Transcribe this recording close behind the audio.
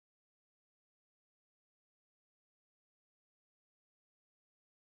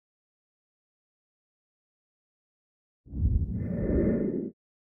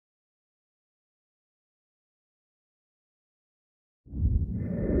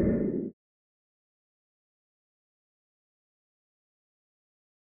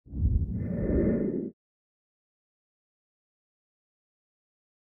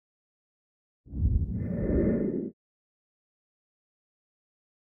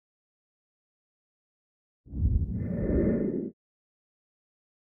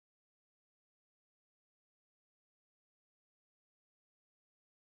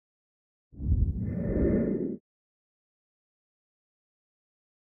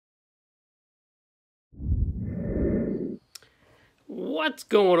What's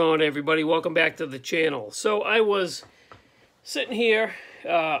going on, everybody? Welcome back to the channel. So I was sitting here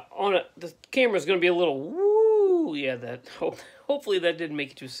on a, the camera's going to be a little woo, yeah, that hopefully that didn't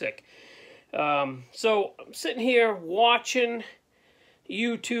make you too sick. So I'm sitting here watching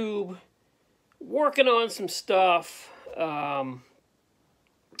YouTube, working on some stuff, and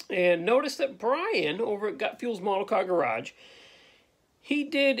noticed that Brian over at Gut Fuel's Model Car Garage, he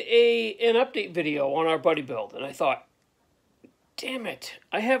did an update video on our buddy build, and I thought, damn it,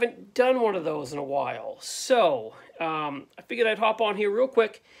 I haven't done one of those in a while. So, I figured I'd hop on here real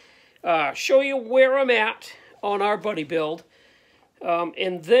quick, show you where I'm at on our buddy build,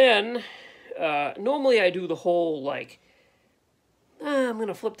 and then, normally I do the whole, like, I'm going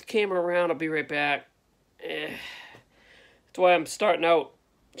to flip the camera around, I'll be right back. That's why I'm starting out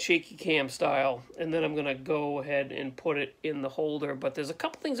shaky cam style, and then I'm going to go ahead and put it in the holder. But there's a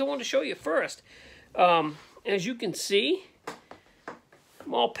couple things I want to show you first. As you can see,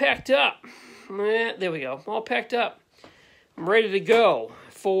 I'm all packed up. There we go. I'm all packed up. I'm ready to go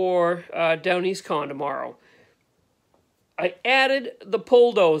for Down East Con tomorrow. I added the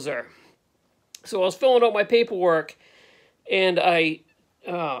bulldozer. So I was filling out my paperwork, and I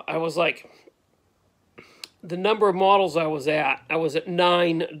was like, the number of models I was at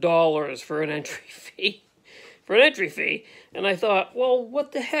 $9 for an entry fee. And I thought, well,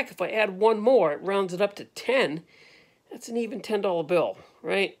 what the heck? If I add one more, it rounds it up to 10. That's an even $10 bill,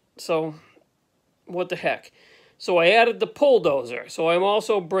 right? So, what the heck? So I added the bulldozer. So I'm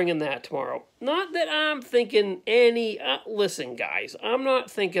also bringing that tomorrow. Not that I'm thinking any... listen, guys. I'm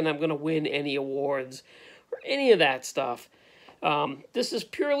not thinking I'm going to win any awards or any of that stuff. This is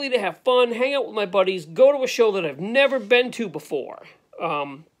purely to have fun, hang out with my buddies, go to a show that I've never been to before,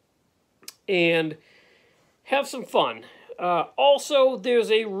 and have some fun. Also, there's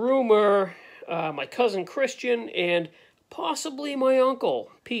a rumor my cousin Christian and possibly my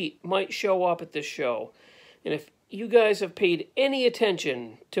uncle Pete might show up at this show. And if you guys have paid any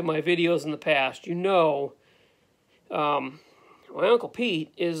attention to my videos in the past, you know my Uncle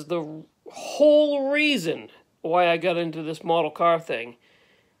Pete is the whole reason why I got into this model car thing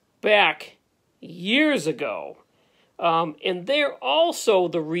back years ago. And they're also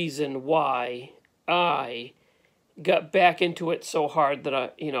the reason why I got back into it so hard that I,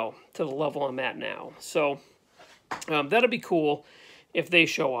 to the level I'm at now. So that'll be cool if they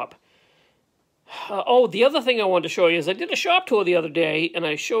show up. Oh, the other thing I wanted to show you is I did a shop tour the other day, and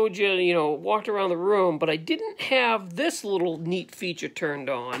I showed you, walked around the room, but I didn't have this little neat feature turned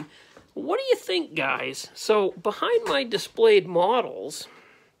on. What do you think, guys? So, behind my displayed models,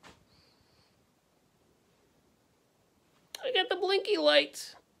 I got the blinky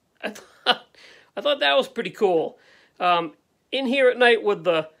lights. I thought that was pretty cool. In here at night with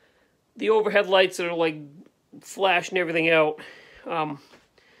the overhead lights that are like flashing everything out,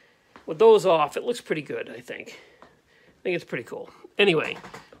 with those off, it looks pretty good, I think. I think it's pretty cool. Anyway,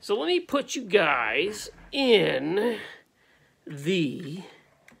 so let me put you guys in the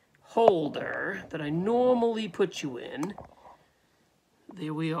holder that I normally put you in.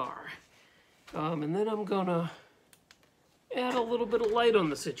 There we are. And then I'm gonna add a little bit of light on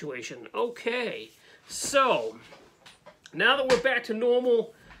the situation. Okay, so now that we're back to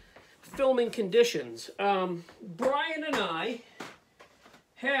normal filming conditions, Brian and I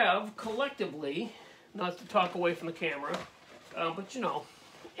have collectively, not to talk away from the camera, but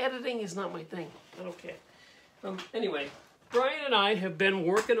editing is not my thing. I don't care. Anyway, Brian and I have been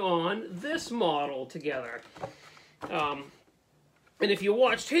working on this model together. And if you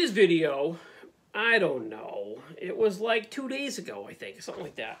watched his video, I don't know, it was like 2 days ago, I think, something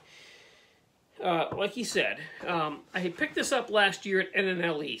like that. Like he said, I had picked this up last year at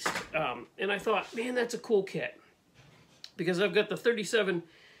NNL East, and I thought, man, that's a cool kit. Because I've got the 37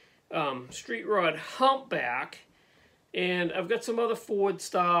 Street Rod Humpback, and I've got some other Ford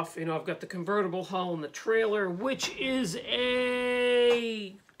stuff. I've got the convertible hull and the trailer, which is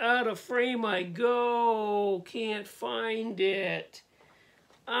out of frame I go. Can't find it.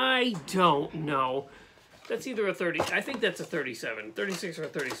 I don't know. That's either a 30, I think that's a 37, 36 or a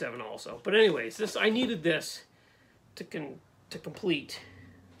 37 also. But anyways, I needed this to complete,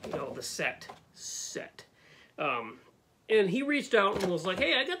 the set. And he reached out and was like,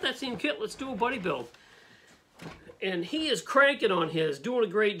 hey, I got that same kit, let's do a buddy build. And he is cranking on his, doing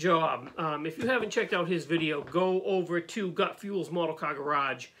a great job. If you haven't checked out his video, go over to Gut Fuel's Model Car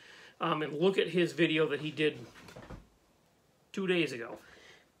Garage and look at his video that he did 2 days ago.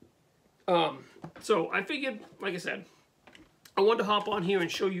 So I figured, like I said, I wanted to hop on here and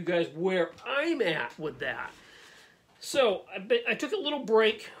show you guys where I'm at with that. So I took a little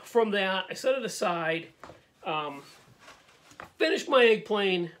break from that. I set it aside. finished my egg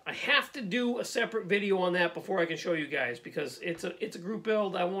plane. I have to do a separate video on that before I can show you guys, because it's a group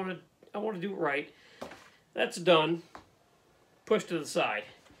build. I want to do it right. That's done. Pushed to the side.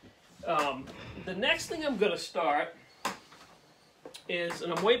 The next thing I'm going to start is,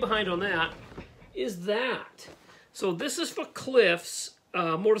 and I'm way behind on that, is that. So this is for Cliff's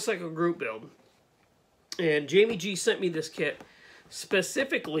motorcycle group build. And Jamie G sent me this kit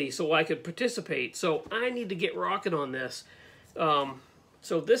specifically so I could participate. So I need to get rocking on this.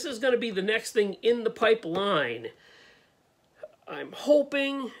 So this is going to be the next thing in the pipeline. I'm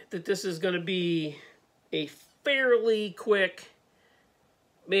hoping that this is going to be a fairly quick...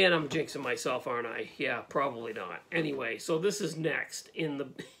 Man, I'm jinxing myself, aren't I? Yeah, probably not. Anyway, so this is next in the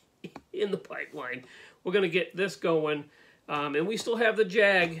in the pipeline. We're going to get this going. And we still have the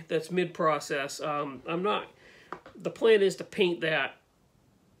Jag that's mid-process. The plan is to paint that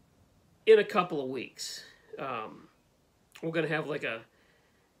in a couple of weeks. We're going to have like a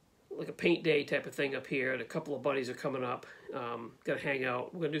paint day type of thing up here, and a couple of buddies are coming up. Going to hang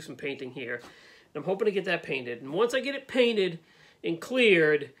out. We're going to do some painting here. And I'm hoping to get that painted. And once I get it painted and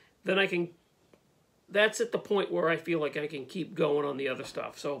cleared, then I can... That's at the point where I feel like I can keep going on the other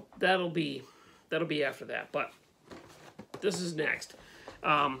stuff. So that'll be after that. But this is next.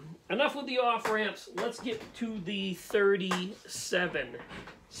 Enough with the off-ramps. Let's get to the 37.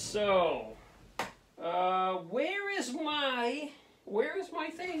 So, where is my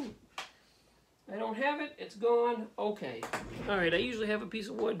thing? I don't have it. It's gone. Okay. All right. I usually have a piece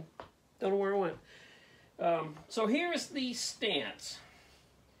of wood. Don't know where it went. So here's the stance.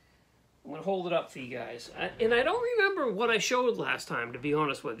 I'm going to hold it up for you guys. And I don't remember what I showed last time, to be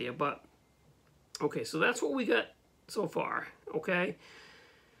honest with you. But, okay, so that's what we got so far. Okay.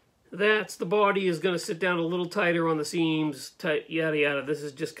 That's the body is going to sit down a little tighter on the seams, tight, yada yada. This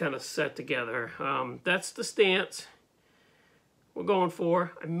is just kind of set together. That's the stance we're going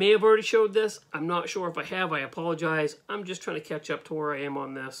for. I may have already showed this. I'm not sure if I have. I apologize. I'm just trying to catch up to where I am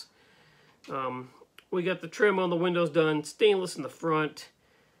on this. We got the trim on the windows done, stainless in the front,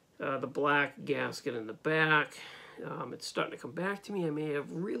 the black gasket in the back. It's starting to come back to me. I may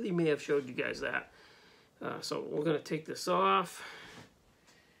have showed you guys that. So we're going to take this off.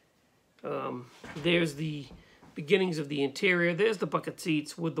 There's the beginnings of the interior. There's the bucket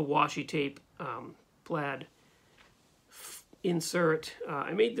seats with the washi tape plaid insert.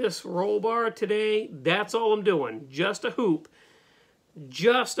 I made this roll bar today. That's all I'm doing. Just a hoop.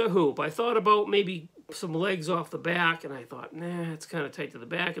 Just a hoop. I thought about maybe some legs off the back, and I thought, nah, it's kind of tight to the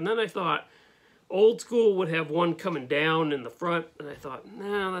back. And then I thought old school would have one coming down in the front, and I thought,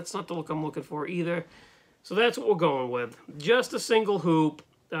 nah, that's not the look I'm looking for either. So that's what we're going with. Just a single hoop.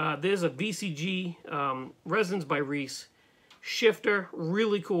 There's a VCG Resins by Reese shifter.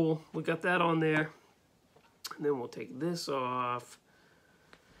 Really cool. We got that on there. And then we'll take this off.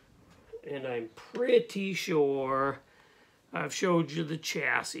 And I'm pretty sure I've showed you the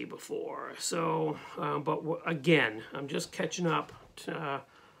chassis before. So, but again, I'm just catching up.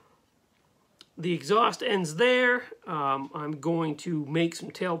 The exhaust ends there. I'm going to make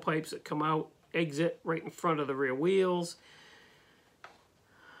some tailpipes that come out, exit right in front of the rear wheels.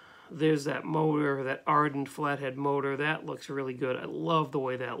 There's that motor, that Arden flathead motor. That looks really good. I love the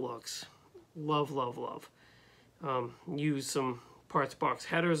way that looks. Love, love, love. Use some parts box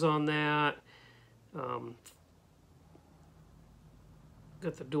headers on that. Got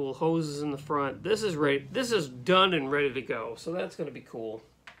the dual hoses in the front. This is ready. This is done and ready to go. So that's going to be cool.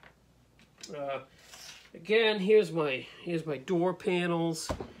 Again, here's my door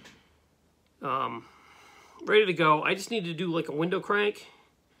panels. Ready to go. I just need to do like a window crank.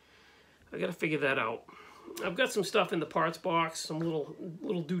 I got to figure that out. I've got some stuff in the parts box, some little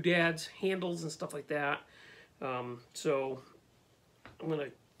doodads, handles and stuff like that. So I'm going to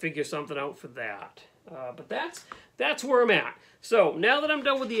figure something out for that. But that's where I'm at. So now that I'm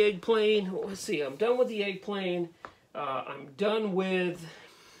done with the egg plane, let's see, I'm done with the egg plane. I'm done with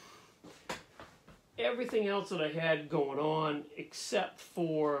everything else that I had going on except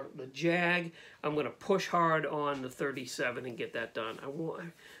for the Jag. I'm going to push hard on the 37 and get that done.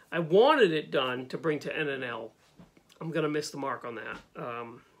 I wanted it done to bring to NNL. I'm going to miss the mark on that.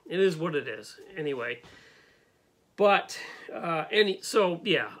 It is what it is. Anyway. But, so,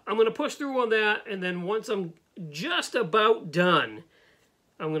 yeah, I'm going to push through on that, and then once I'm just about done,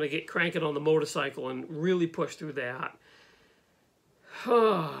 I'm going to get cranking on the motorcycle and really push through that.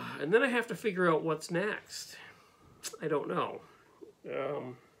 And then I have to figure out what's next. I don't know.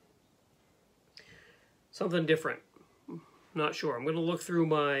 Something different. Not sure. I'm going to look through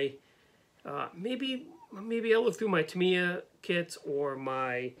my, maybe I'll look through my Tamiya kits or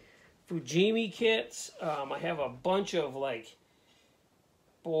my Fujimi kits. I have a bunch of, like,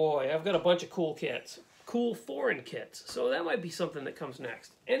 boy, I've got a bunch of cool kits. Cool foreign kits. So that might be something that comes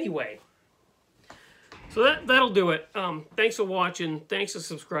next. Anyway, so that'll do it. Thanks for watching. Thanks for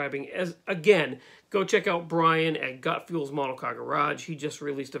subscribing. Again, go check out Brian at Gut Fuels Model Car Garage. He just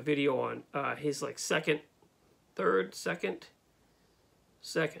released a video on his, like, second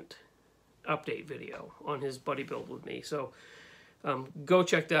update video on his buddy build with me. So go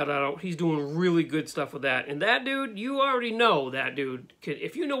check that out. He's doing really good stuff with that. And that dude, you already know that dude.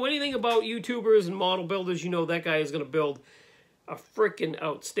 If you know anything about YouTubers and model builders, you know that guy is going to build a freaking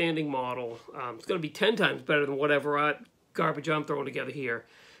outstanding model. It's going to be 10 times better than whatever garbage I'm throwing together here.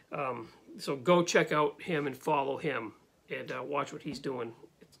 So go check out him and follow him and watch what he's doing.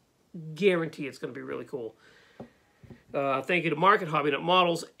 Guarantee it's going to be really cool. Thank you to Market Hobby Nut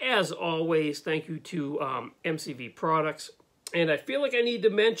Models. As always, thank you to MCV Products. And I feel like I need to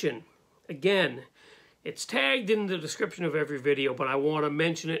mention, again, it's tagged in the description of every video, but I want to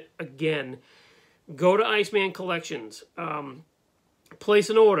mention it again. Go to Iceman Collections. Place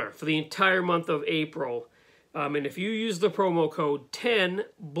an order for the entire month of April. And if you use the promo code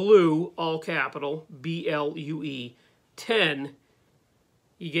 10BLUE, all capital, BLUE, 10,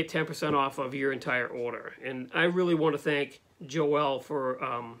 you get 10% off of your entire order. And I really want to thank Joel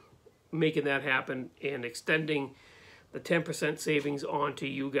for making that happen and extending the 10% savings on to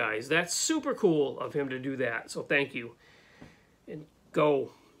you guys. That's super cool of him to do that, so thank you. And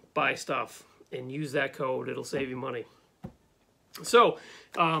go buy stuff and use that code. It'll save you money. So,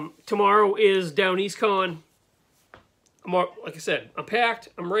 tomorrow is Down East Con. Like I said, I'm packed.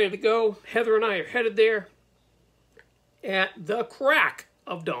 I'm ready to go. Heather and I are headed there at the crack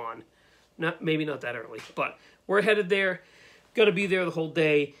of dawn. Maybe not that early, but we're headed there. Gonna be there the whole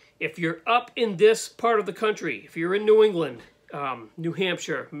day. If you're up in this part of the country, if you're in New England, New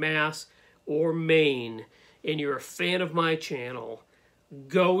Hampshire, Mass, or Maine, and you're a fan of my channel,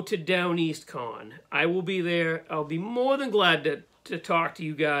 go to Down East Con. I will be there. I'll be more than glad to talk to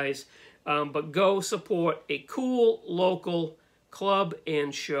you guys. But go support a cool local club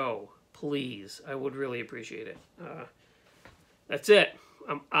and show, please. I would really appreciate it. That's it.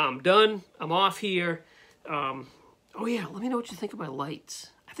 I'm done. I'm off here. Oh yeah, let me know what you think of my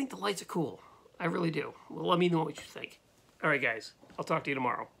lights. I think the lights are cool. I really do. Well, let me know what you think. All right, guys. I'll talk to you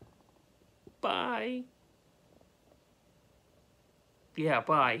tomorrow. Bye. Yeah,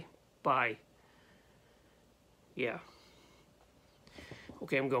 bye. Bye. Yeah.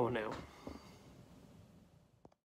 Okay, I'm going now.